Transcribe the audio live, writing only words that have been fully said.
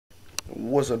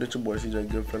What's up, it's your boy CJ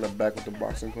Goodfella back with the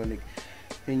Boxing Clinic.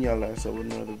 Hitting y'all ass up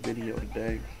with another video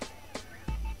today.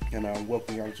 And I'm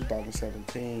welcoming y'all to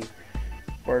 2017.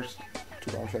 First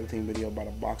 2017 video about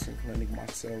a boxing clinic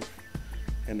myself.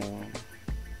 And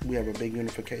we have a big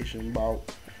unification bout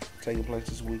taking place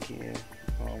this weekend.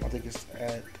 I think it's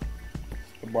at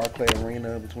the Barclay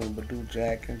Arena between Badou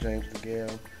Jack and James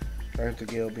Degale. James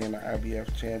Degale being the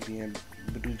IBF champion,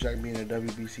 Badou Jack being the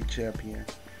WBC champion.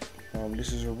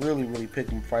 This is a really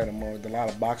pick'em fight among a lot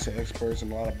of boxing experts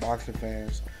and a lot of boxing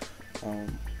fans.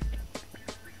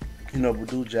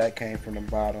 Badou Jack came from the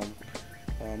bottom.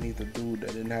 He's a dude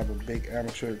that didn't have a big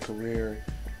amateur career.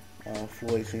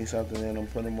 Floyd seen something in him,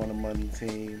 put him on the money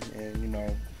team,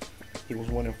 and he was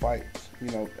winning fights.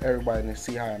 Everybody didn't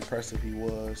see how impressive he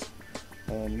was.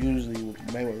 Usually with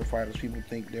Mayweather fighters, people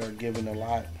think they're given a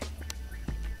lot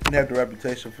and have the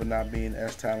reputation for not being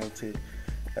as talented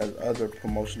as other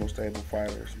promotional stable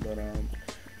fighters. But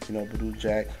Badou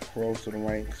Jack rose to the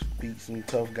ranks, beat some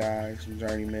tough guys, some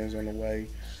journeymans on the way,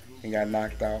 and got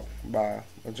knocked out by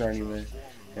a journeyman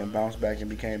and bounced back and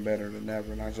became better than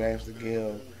ever. Now James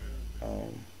Degale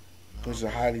was a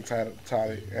highly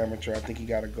touted amateur. I think he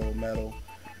got a gold medal.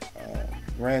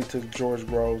 Ran to George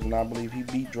Groves, and I believe he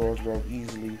beat George Groves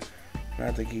easily. And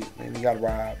I think he got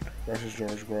robbed versus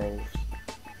George Groves.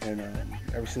 And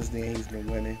ever since then, he's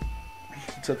been winning.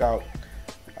 He took out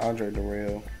Andre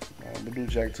Dirrell. Badou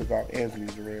Jack took out Anthony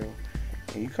Dirrell.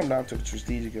 And you come down to the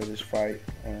strategic of this fight,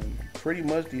 pretty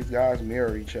much these guys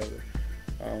mirror each other.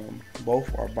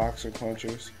 Both are boxer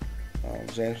punchers.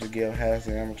 James Degale has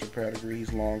the amateur pedigree.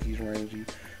 He's long, he's rangy.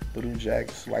 Badou Jack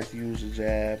likes to use the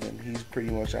jab, and he's pretty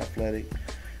much athletic.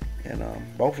 And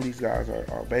both of these guys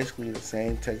are basically the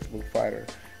same textbook fighter.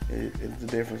 The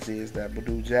difference is that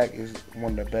Badou Jack is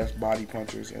one of the best body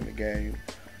punchers in the game,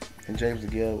 and James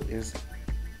Degale is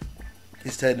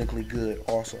technically good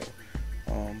also.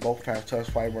 Both have tough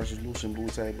fight versus Lucien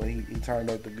Boutte, but he turned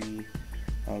out to be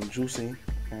juicy.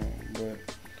 But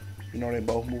they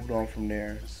both moved on from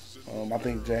there. I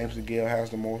think James Degale has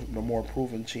the more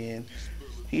proven chin.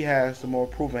 He has the more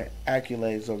proven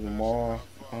accolades of them all.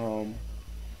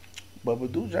 But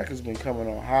Badou Jack has been coming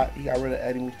on hot. He got rid of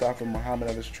Eddie Mustafa Muhammad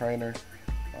as his trainer,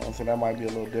 so that might be a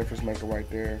little difference maker right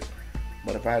there.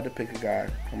 But if I had to pick a guy,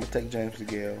 I'm going to take James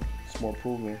Degale. It's more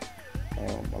proven.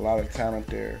 A lot of talent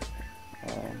there.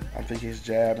 I think his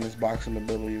jab and his boxing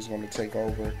ability is going to take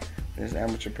over, and his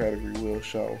amateur pedigree will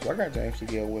show. So I got James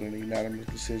Degale winning a unanimous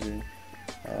decision,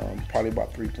 probably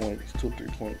about 3 points, 2 or 3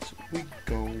 points. We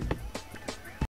go.